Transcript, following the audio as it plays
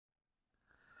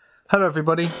Hello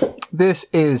everybody, this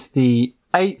is the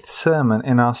 8th sermon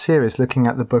in our series looking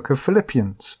at the book of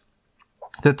Philippians.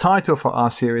 The title for our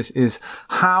series is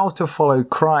How to Follow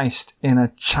Christ in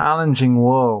a Challenging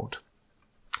World.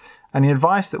 And the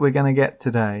advice that we're going to get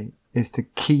today is to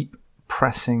keep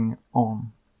pressing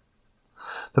on.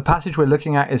 The passage we're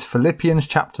looking at is Philippians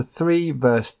chapter 3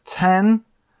 verse 10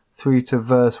 through to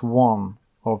verse 1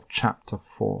 of chapter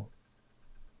 4.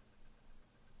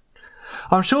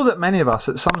 I'm sure that many of us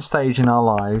at some stage in our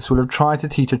lives will have tried to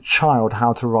teach a child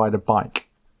how to ride a bike.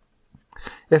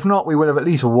 If not, we will have at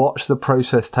least watched the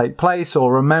process take place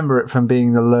or remember it from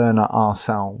being the learner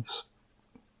ourselves.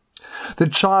 The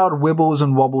child wibbles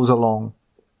and wobbles along.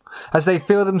 As they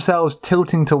feel themselves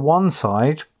tilting to one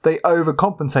side, they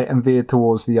overcompensate and veer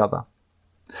towards the other.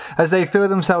 As they feel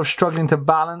themselves struggling to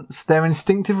balance, their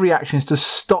instinctive reaction is to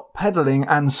stop pedaling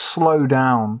and slow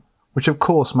down, which of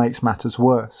course makes matters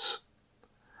worse.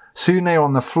 Soon they are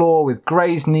on the floor with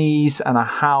grazed knees and a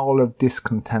howl of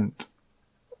discontent.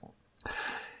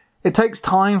 It takes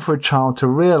time for a child to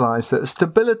realise that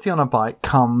stability on a bike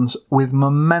comes with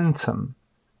momentum.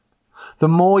 The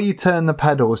more you turn the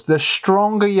pedals, the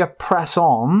stronger you press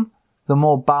on, the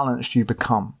more balanced you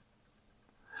become.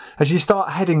 As you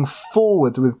start heading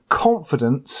forwards with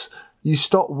confidence, you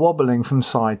stop wobbling from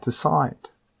side to side.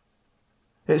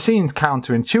 It seems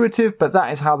counterintuitive, but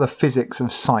that is how the physics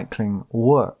of cycling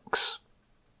works.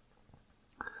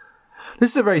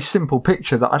 This is a very simple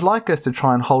picture that I'd like us to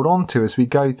try and hold on to as we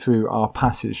go through our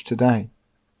passage today.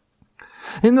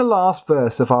 In the last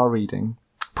verse of our reading,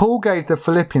 Paul gave the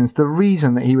Philippians the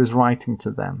reason that he was writing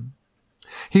to them.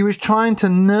 He was trying to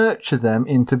nurture them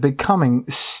into becoming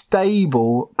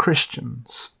stable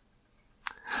Christians.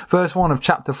 Verse 1 of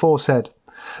chapter 4 said,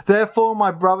 "Therefore,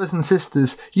 my brothers and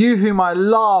sisters, you whom I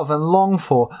love and long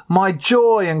for, my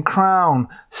joy and crown,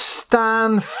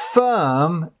 stand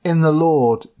firm in the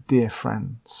Lord, dear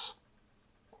friends."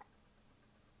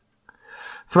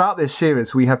 Throughout this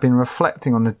series, we have been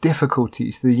reflecting on the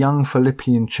difficulties the young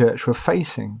Philippian church were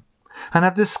facing, and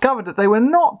have discovered that they were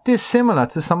not dissimilar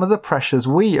to some of the pressures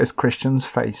we as Christians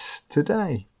face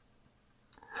today.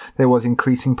 There was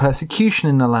increasing persecution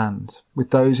in the land,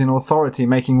 with those in authority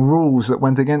making rules that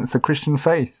went against the Christian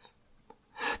faith.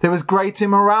 There was great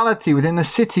immorality within the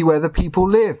city where the people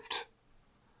lived.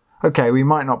 Okay, we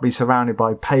might not be surrounded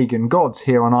by pagan gods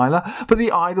here on Isla, but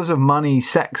the idols of money,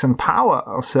 sex and power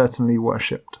are certainly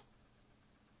worshipped.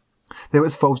 There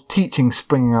was false teaching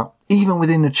springing up, even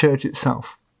within the church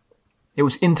itself. It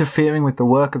was interfering with the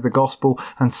work of the gospel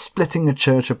and splitting the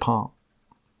church apart.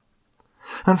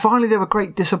 And finally, there were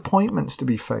great disappointments to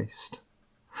be faced.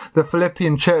 The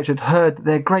Philippian church had heard that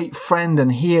their great friend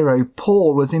and hero,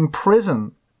 Paul, was in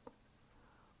prison.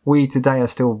 We today are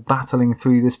still battling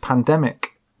through this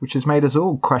pandemic, which has made us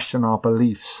all question our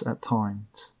beliefs at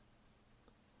times.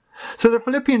 So the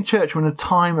Philippian church were in a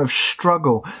time of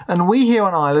struggle, and we here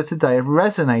on Isla today have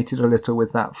resonated a little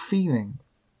with that feeling.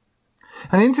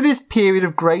 And into this period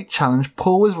of great challenge,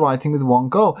 Paul was writing with one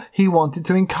goal. He wanted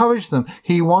to encourage them.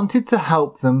 He wanted to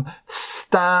help them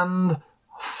stand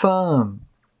firm.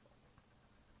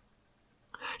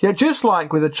 Yet just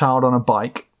like with a child on a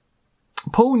bike,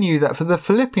 Paul knew that for the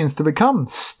Philippians to become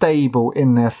stable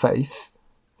in their faith,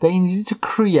 they needed to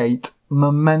create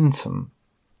momentum.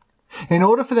 In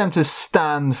order for them to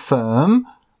stand firm,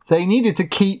 they needed to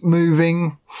keep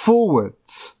moving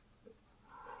forwards.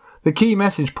 The key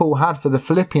message Paul had for the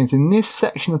Philippians in this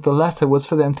section of the letter was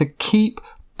for them to keep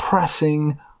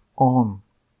pressing on.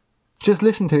 Just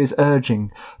listen to his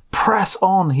urging. Press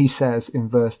on, he says in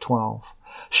verse 12.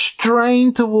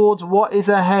 Strain towards what is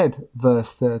ahead,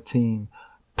 verse 13.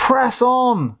 Press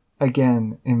on,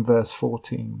 again in verse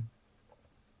 14.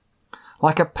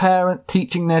 Like a parent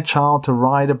teaching their child to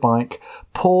ride a bike,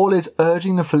 Paul is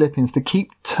urging the Philippians to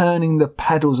keep turning the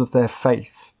pedals of their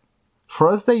faith. For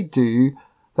as they do,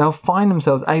 they'll find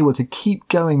themselves able to keep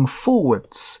going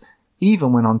forwards,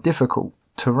 even when on difficult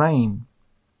terrain.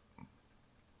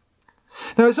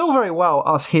 Now, it's all very well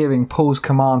us hearing Paul's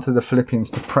command to the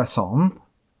Philippians to press on,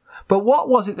 but what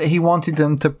was it that he wanted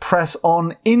them to press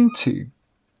on into?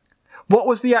 What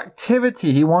was the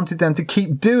activity he wanted them to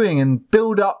keep doing and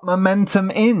build up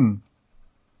momentum in?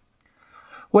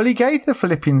 Well, he gave the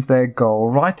Philippians their goal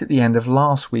right at the end of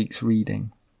last week's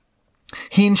reading.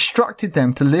 He instructed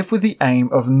them to live with the aim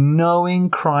of knowing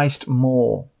Christ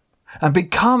more and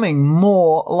becoming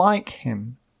more like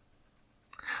him.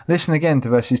 Listen again to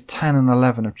verses 10 and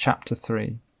 11 of chapter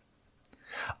 3.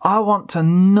 I want to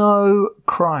know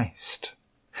Christ.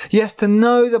 Yes, to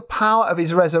know the power of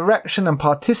his resurrection and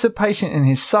participation in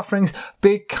his sufferings,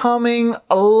 becoming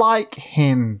like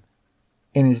him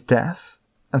in his death,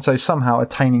 and so somehow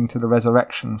attaining to the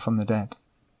resurrection from the dead.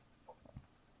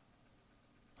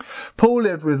 Paul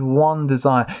lived with one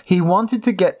desire. He wanted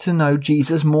to get to know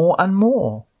Jesus more and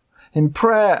more in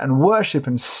prayer and worship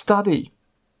and study.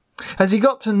 As he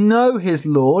got to know his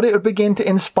Lord, it would begin to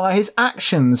inspire his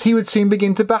actions. He would soon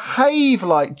begin to behave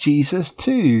like Jesus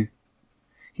too.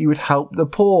 He would help the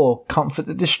poor, comfort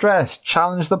the distressed,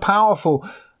 challenge the powerful,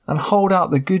 and hold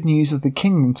out the good news of the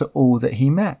kingdom to all that he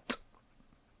met.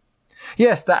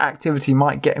 Yes, that activity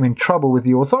might get him in trouble with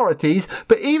the authorities,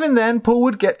 but even then Paul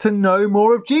would get to know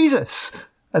more of Jesus,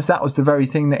 as that was the very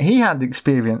thing that he had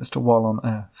experienced while on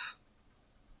earth.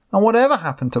 And whatever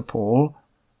happened to Paul,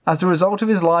 as a result of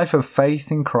his life of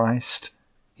faith in Christ,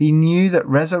 he knew that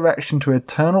resurrection to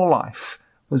eternal life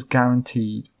was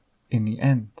guaranteed in the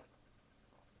end.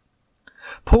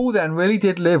 Paul then really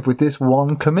did live with this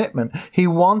one commitment. He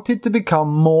wanted to become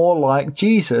more like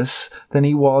Jesus than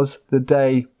he was the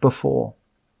day before.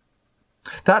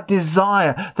 That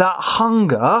desire, that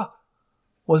hunger,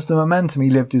 was the momentum he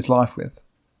lived his life with.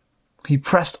 He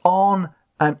pressed on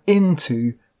and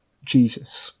into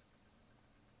Jesus.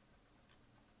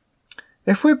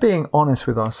 If we're being honest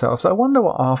with ourselves, I wonder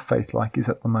what our faith like is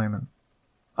at the moment.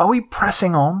 Are we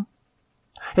pressing on?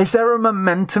 Is there a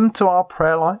momentum to our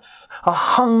prayer life? A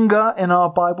hunger in our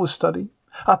Bible study?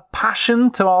 A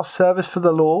passion to our service for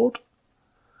the Lord?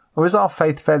 Or is our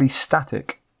faith fairly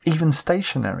static, even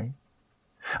stationary?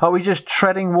 Are we just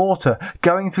treading water,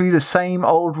 going through the same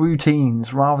old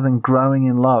routines rather than growing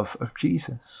in love of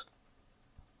Jesus?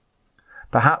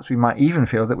 Perhaps we might even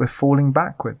feel that we're falling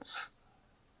backwards.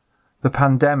 The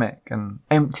pandemic and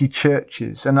empty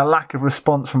churches and a lack of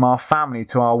response from our family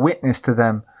to our witness to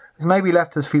them has maybe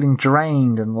left us feeling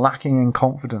drained and lacking in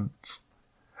confidence.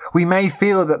 We may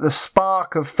feel that the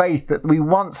spark of faith that we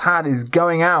once had is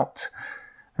going out,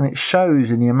 and it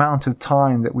shows in the amount of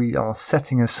time that we are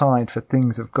setting aside for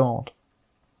things of God.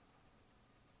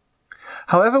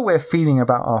 However we're feeling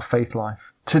about our faith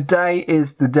life, today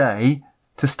is the day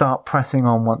to start pressing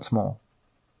on once more.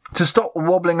 To stop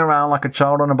wobbling around like a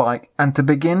child on a bike and to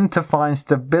begin to find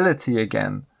stability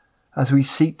again as we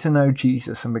seek to know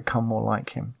Jesus and become more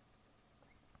like him.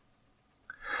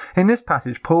 In this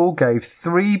passage, Paul gave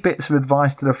 3 bits of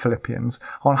advice to the Philippians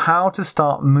on how to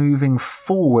start moving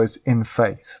forwards in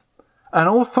faith. And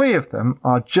all 3 of them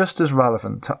are just as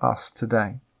relevant to us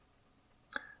today.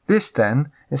 This,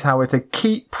 then, is how we're to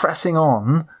keep pressing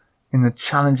on in the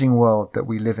challenging world that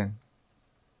we live in.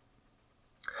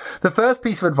 The first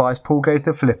piece of advice Paul gave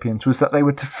the Philippians was that they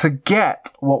were to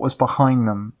forget what was behind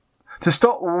them, to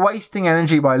stop wasting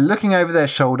energy by looking over their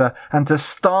shoulder and to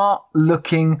start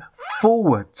looking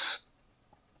forwards.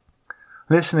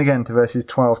 Listen again to verses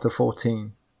 12 to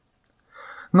 14.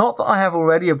 Not that I have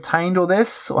already obtained all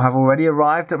this or have already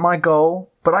arrived at my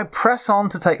goal, but I press on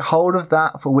to take hold of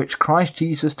that for which Christ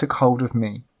Jesus took hold of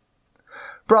me.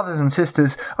 Brothers and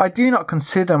sisters, I do not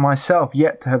consider myself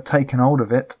yet to have taken hold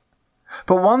of it.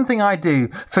 But one thing I do,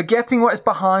 forgetting what is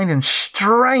behind and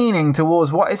straining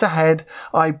towards what is ahead,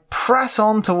 I press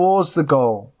on towards the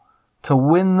goal to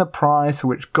win the prize for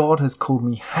which God has called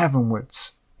me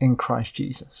heavenwards in Christ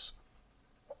Jesus.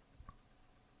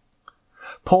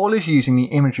 Paul is using the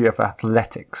imagery of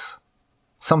athletics,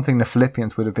 something the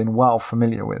Philippians would have been well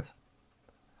familiar with.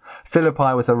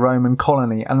 Philippi was a Roman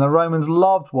colony, and the Romans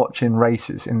loved watching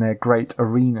races in their great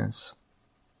arenas.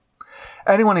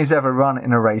 Anyone who's ever run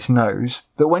in a race knows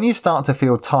that when you start to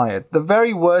feel tired, the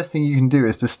very worst thing you can do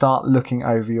is to start looking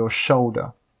over your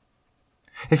shoulder.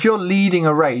 If you're leading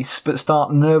a race but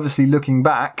start nervously looking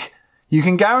back, you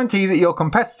can guarantee that your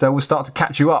competitor will start to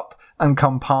catch you up and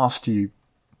come past you.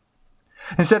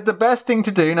 Instead, the best thing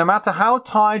to do, no matter how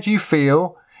tired you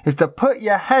feel, is to put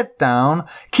your head down,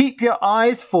 keep your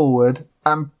eyes forward,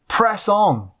 and press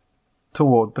on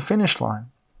toward the finish line.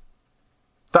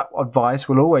 That advice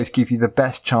will always give you the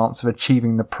best chance of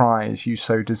achieving the prize you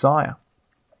so desire.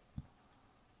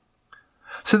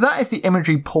 So that is the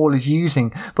imagery Paul is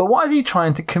using, but what is he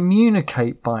trying to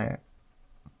communicate by it?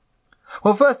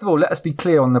 Well, first of all, let us be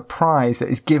clear on the prize that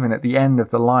is given at the end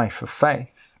of the life of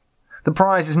faith. The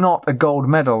prize is not a gold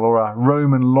medal or a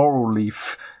Roman laurel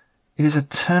leaf. It is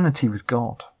eternity with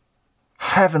God.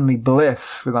 Heavenly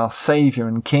bliss with our Saviour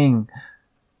and King.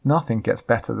 Nothing gets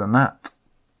better than that.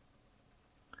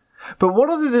 But what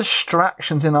are the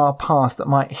distractions in our past that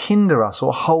might hinder us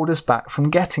or hold us back from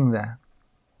getting there?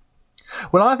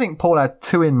 Well, I think Paul had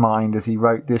 2 in mind as he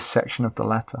wrote this section of the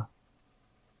letter.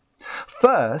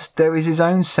 First, there is his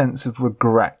own sense of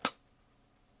regret.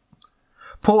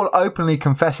 Paul openly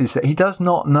confesses that he does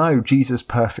not know Jesus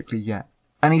perfectly yet,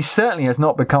 and he certainly has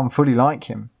not become fully like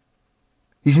him.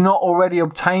 He's not already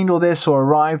obtained all this or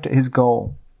arrived at his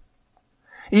goal.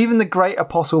 Even the great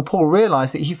apostle Paul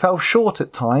realized that he fell short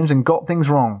at times and got things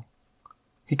wrong.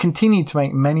 He continued to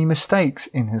make many mistakes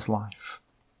in his life.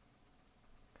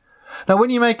 Now, when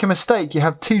you make a mistake, you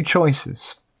have two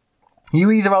choices. You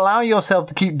either allow yourself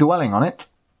to keep dwelling on it,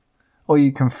 or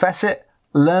you confess it,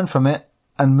 learn from it,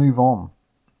 and move on.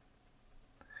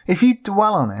 If you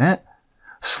dwell on it,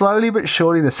 slowly but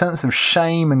surely the sense of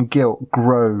shame and guilt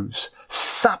grows,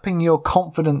 sapping your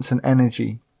confidence and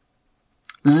energy.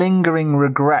 Lingering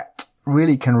regret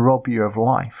really can rob you of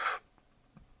life.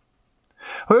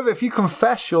 However, if you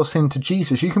confess your sin to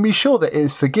Jesus, you can be sure that it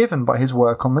is forgiven by his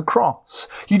work on the cross.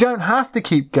 You don't have to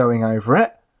keep going over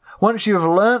it. Once you have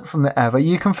learnt from the error,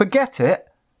 you can forget it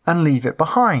and leave it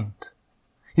behind.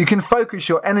 You can focus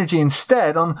your energy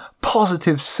instead on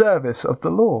positive service of the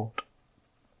Lord.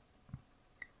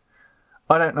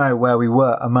 I don't know where we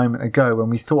were a moment ago when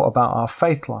we thought about our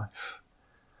faith life.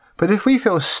 But if we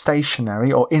feel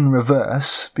stationary or in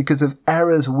reverse because of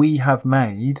errors we have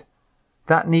made,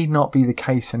 that need not be the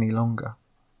case any longer.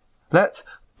 Let's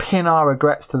pin our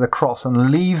regrets to the cross and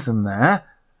leave them there.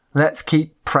 Let's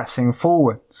keep pressing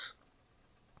forwards.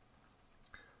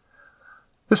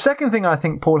 The second thing I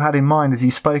think Paul had in mind as he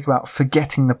spoke about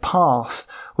forgetting the past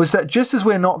was that just as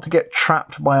we're not to get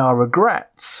trapped by our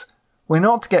regrets, we're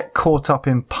not to get caught up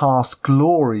in past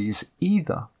glories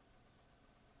either.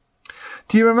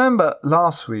 Do you remember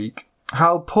last week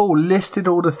how Paul listed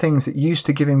all the things that used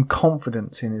to give him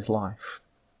confidence in his life?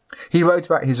 He wrote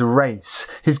about his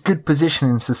race, his good position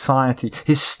in society,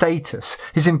 his status,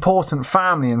 his important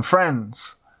family and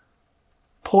friends.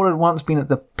 Paul had once been at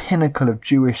the pinnacle of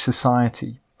Jewish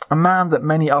society, a man that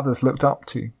many others looked up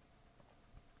to.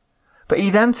 But he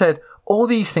then said all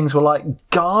these things were like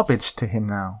garbage to him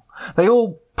now. They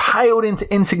all paled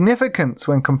into insignificance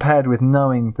when compared with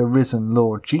knowing the risen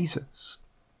Lord Jesus.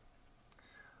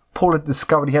 Paul had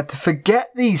discovered he had to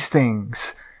forget these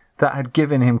things that had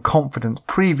given him confidence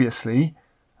previously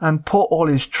and put all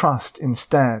his trust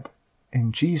instead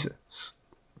in Jesus.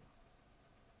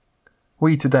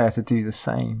 We today are to do the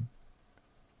same.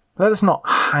 Let us not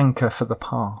hanker for the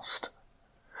past.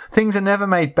 Things are never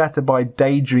made better by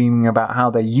daydreaming about how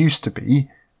they used to be.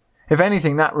 If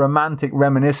anything, that romantic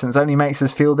reminiscence only makes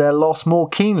us feel their loss more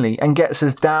keenly and gets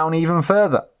us down even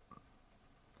further.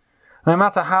 No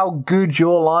matter how good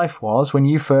your life was when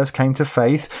you first came to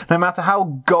faith, no matter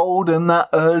how golden that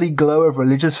early glow of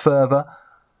religious fervour,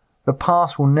 the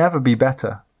past will never be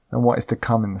better than what is to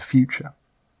come in the future.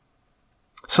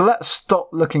 So let's stop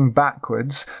looking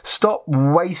backwards, stop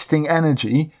wasting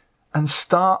energy, and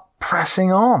start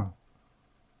pressing on.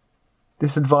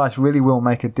 This advice really will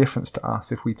make a difference to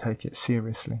us if we take it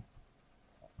seriously.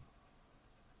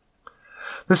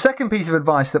 The second piece of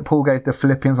advice that Paul gave the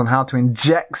Philippians on how to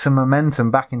inject some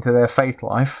momentum back into their faith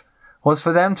life was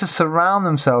for them to surround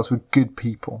themselves with good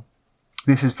people.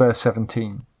 This is verse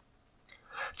 17.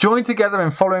 Join together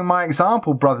in following my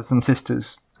example, brothers and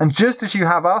sisters, and just as you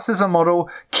have us as a model,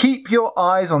 keep your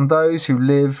eyes on those who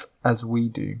live as we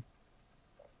do.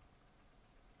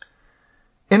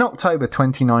 In October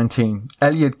 2019,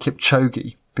 Eliud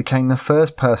Kipchoge became the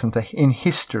first person in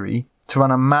history to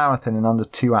run a marathon in under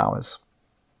 2 hours.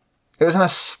 It was an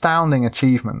astounding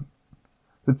achievement.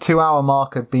 The 2-hour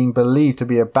mark had been believed to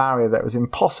be a barrier that was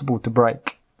impossible to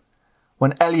break.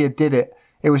 When Eliud did it,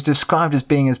 it was described as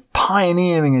being as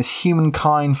pioneering as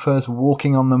humankind first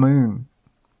walking on the moon.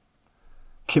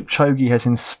 Kipchoge has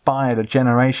inspired a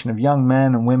generation of young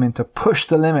men and women to push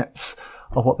the limits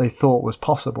of what they thought was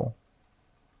possible.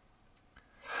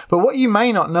 But what you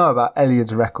may not know about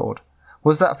Eliud's record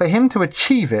was that for him to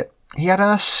achieve it, he had an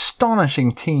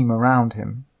astonishing team around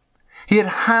him. He had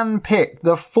handpicked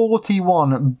the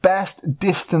 41 best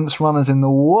distance runners in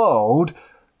the world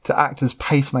to act as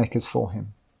pacemakers for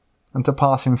him and to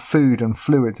pass him food and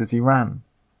fluids as he ran.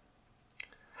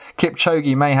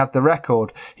 Kipchoge may have the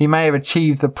record, he may have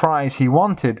achieved the prize he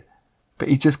wanted, but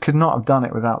he just could not have done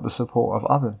it without the support of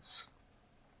others.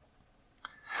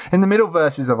 In the middle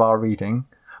verses of our reading,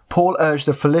 Paul urged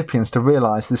the Philippians to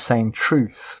realize the same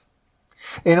truth.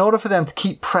 In order for them to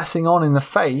keep pressing on in the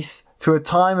faith through a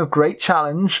time of great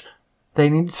challenge, they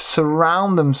needed to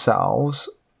surround themselves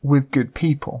with good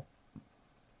people.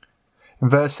 In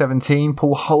verse 17,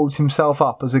 Paul holds himself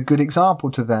up as a good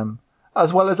example to them,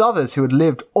 as well as others who had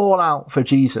lived all out for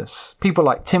Jesus, people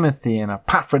like Timothy and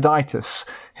Epaphroditus,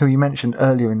 who he mentioned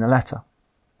earlier in the letter.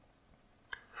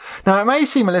 Now, it may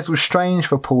seem a little strange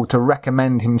for Paul to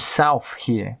recommend himself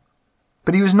here,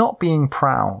 but he was not being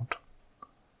proud.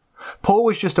 Paul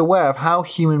was just aware of how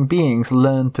human beings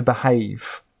learn to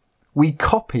behave. We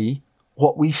copy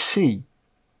what we see.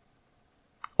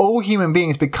 All human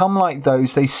beings become like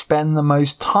those they spend the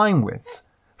most time with,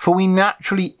 for we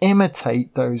naturally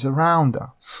imitate those around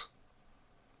us.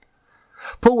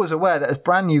 Paul was aware that as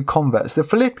brand new converts, the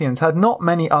Philippians had not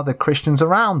many other Christians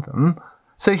around them,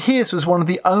 so his was one of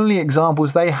the only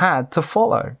examples they had to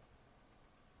follow.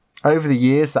 Over the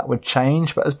years that would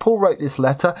change, but as Paul wrote this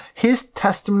letter, his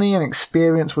testimony and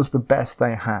experience was the best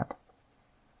they had.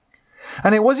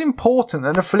 And it was important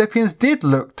that the Philippians did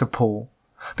look to Paul,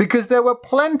 because there were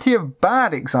plenty of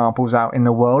bad examples out in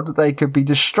the world that they could be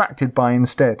distracted by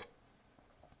instead.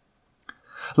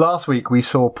 Last week we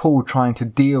saw Paul trying to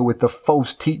deal with the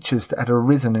false teachers that had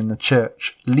arisen in the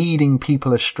church, leading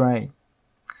people astray.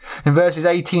 In verses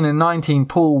 18 and 19,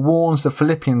 Paul warns the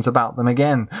Philippians about them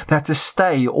again. They're to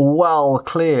stay well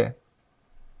clear.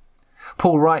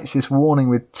 Paul writes this warning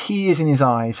with tears in his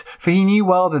eyes, for he knew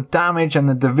well the damage and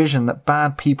the division that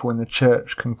bad people in the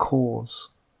church can cause.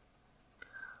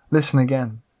 Listen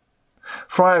again.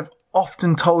 For I have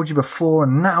often told you before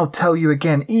and now tell you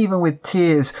again, even with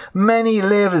tears, many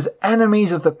live as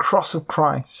enemies of the cross of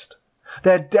Christ.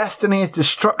 Their destiny is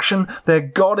destruction, their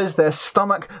God is their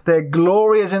stomach, their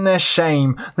glory is in their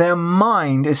shame, their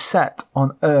mind is set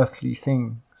on earthly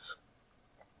things.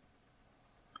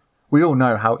 We all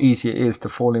know how easy it is to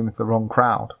fall in with the wrong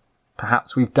crowd.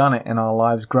 Perhaps we've done it in our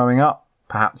lives growing up,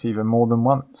 perhaps even more than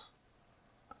once.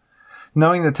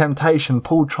 Knowing the temptation,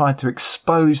 Paul tried to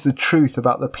expose the truth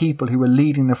about the people who were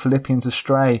leading the Philippians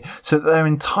astray so that their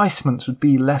enticements would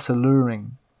be less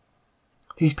alluring.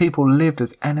 These people lived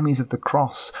as enemies of the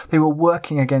cross. They were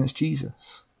working against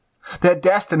Jesus. Their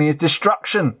destiny is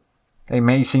destruction. They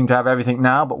may seem to have everything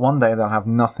now, but one day they'll have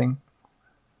nothing.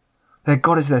 Their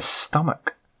God is their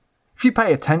stomach. If you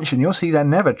pay attention, you'll see they're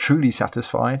never truly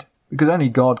satisfied, because only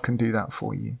God can do that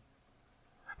for you.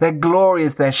 Their glory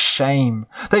is their shame.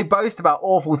 They boast about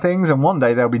awful things, and one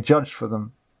day they'll be judged for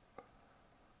them.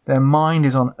 Their mind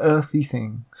is on earthly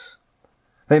things.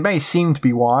 They may seem to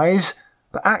be wise,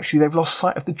 but actually they've lost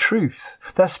sight of the truth.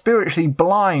 They're spiritually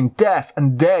blind, deaf,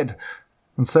 and dead,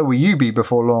 and so will you be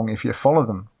before long if you follow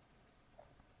them.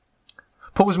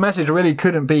 Paul's message really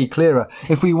couldn't be clearer.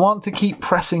 If we want to keep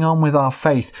pressing on with our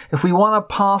faith, if we want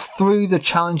to pass through the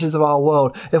challenges of our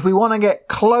world, if we want to get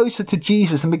closer to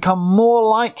Jesus and become more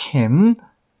like him,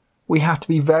 we have to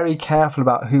be very careful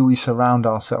about who we surround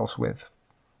ourselves with.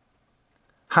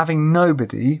 Having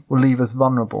nobody will leave us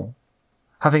vulnerable.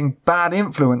 Having bad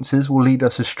influences will lead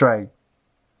us astray.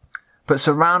 But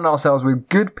surround ourselves with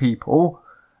good people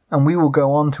and we will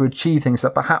go on to achieve things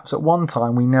that perhaps at one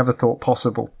time we never thought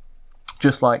possible.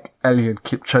 Just like Eliud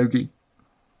Kipchoge.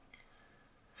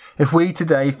 If we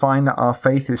today find that our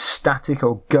faith is static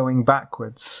or going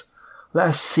backwards, let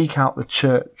us seek out the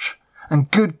church and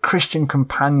good Christian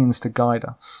companions to guide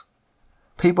us.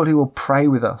 People who will pray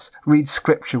with us, read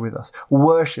scripture with us,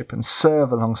 worship and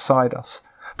serve alongside us.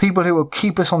 People who will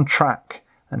keep us on track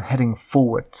and heading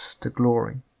forwards to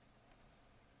glory.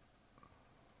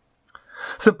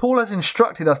 So Paul has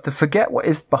instructed us to forget what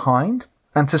is behind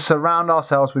and to surround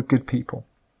ourselves with good people.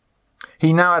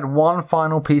 He now had one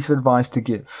final piece of advice to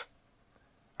give.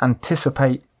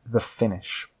 Anticipate the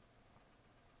finish.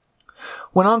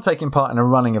 When I'm taking part in a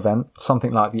running event,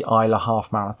 something like the Isla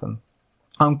Half Marathon,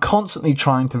 I'm constantly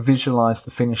trying to visualize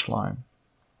the finish line.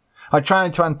 I try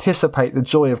to anticipate the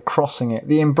joy of crossing it,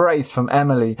 the embrace from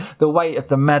Emily, the weight of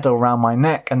the medal round my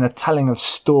neck, and the telling of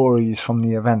stories from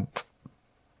the event.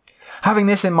 Having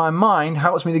this in my mind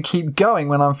helps me to keep going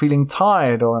when I'm feeling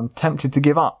tired or I'm tempted to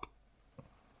give up.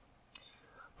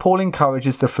 Paul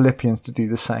encourages the Philippians to do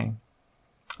the same.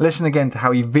 Listen again to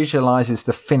how he visualizes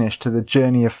the finish to the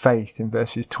journey of faith in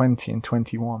verses 20 and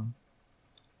 21.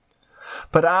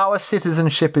 But our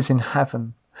citizenship is in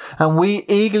heaven, and we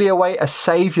eagerly await a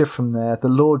Saviour from there, the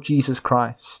Lord Jesus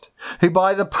Christ, who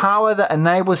by the power that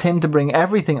enables him to bring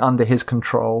everything under his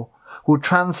control, will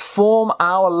transform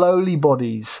our lowly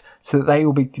bodies so that they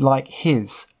will be like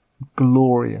his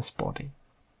glorious body.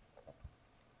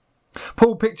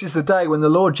 Paul pictures the day when the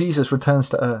Lord Jesus returns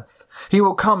to earth. He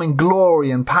will come in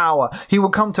glory and power. He will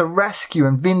come to rescue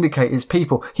and vindicate his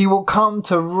people. He will come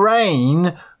to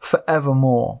reign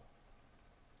forevermore.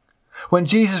 When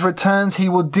Jesus returns, he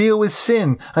will deal with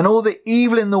sin and all the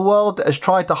evil in the world that has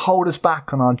tried to hold us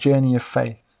back on our journey of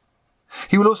faith.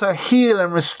 He will also heal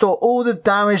and restore all the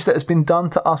damage that has been done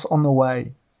to us on the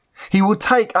way. He will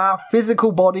take our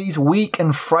physical bodies, weak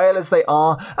and frail as they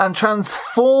are, and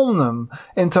transform them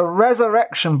into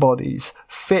resurrection bodies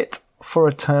fit for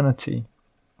eternity.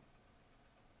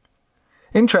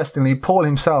 Interestingly, Paul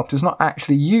himself does not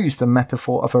actually use the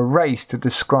metaphor of a race to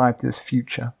describe this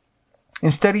future.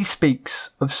 Instead, he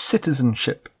speaks of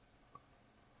citizenship.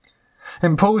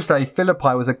 In Paul's day,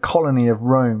 Philippi was a colony of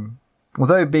Rome.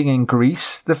 Although being in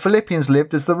Greece, the Philippians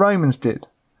lived as the Romans did.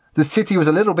 The city was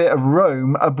a little bit of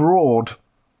Rome abroad.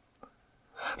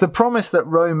 The promise that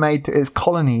Rome made to its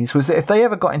colonies was that if they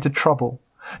ever got into trouble,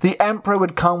 the emperor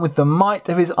would come with the might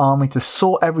of his army to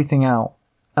sort everything out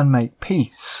and make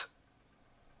peace.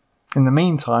 In the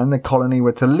meantime, the colony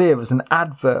were to live as an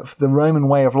advert for the Roman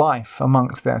way of life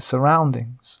amongst their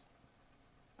surroundings.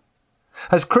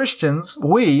 As Christians,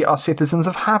 we are citizens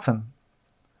of heaven.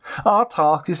 Our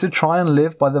task is to try and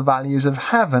live by the values of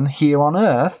heaven here on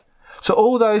earth, so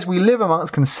all those we live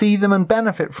amongst can see them and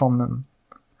benefit from them.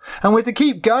 And we're to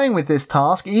keep going with this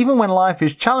task even when life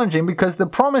is challenging, because the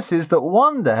promise is that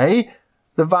one day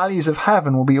the values of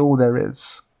heaven will be all there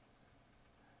is.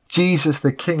 Jesus,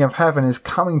 the King of heaven, is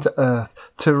coming to earth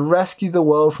to rescue the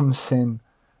world from sin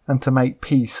and to make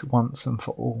peace once and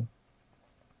for all.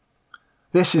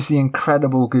 This is the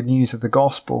incredible good news of the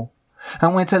gospel,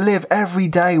 and we're to live every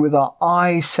day with our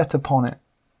eyes set upon it.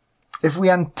 If we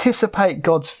anticipate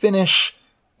God's finish,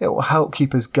 it will help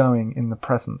keep us going in the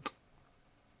present.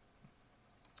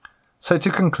 So to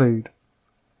conclude,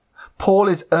 Paul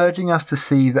is urging us to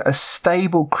see that a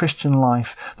stable Christian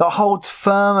life that holds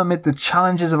firm amid the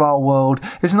challenges of our world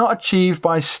is not achieved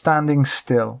by standing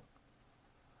still.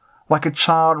 Like a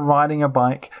child riding a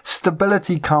bike,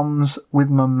 stability comes with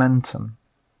momentum.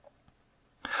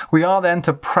 We are then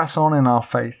to press on in our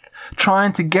faith,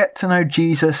 trying to get to know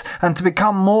Jesus and to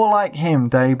become more like him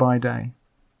day by day.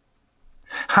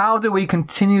 How do we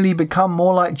continually become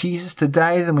more like Jesus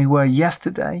today than we were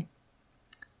yesterday?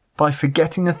 By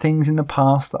forgetting the things in the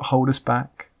past that hold us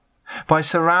back, by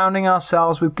surrounding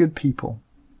ourselves with good people,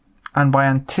 and by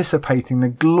anticipating the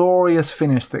glorious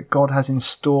finish that God has in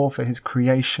store for his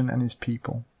creation and his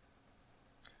people.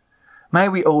 May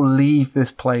we all leave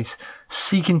this place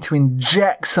seeking to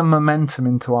inject some momentum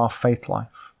into our faith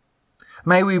life.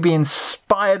 May we be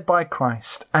inspired by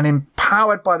Christ and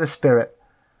empowered by the Spirit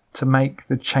to make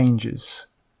the changes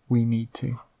we need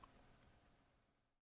to.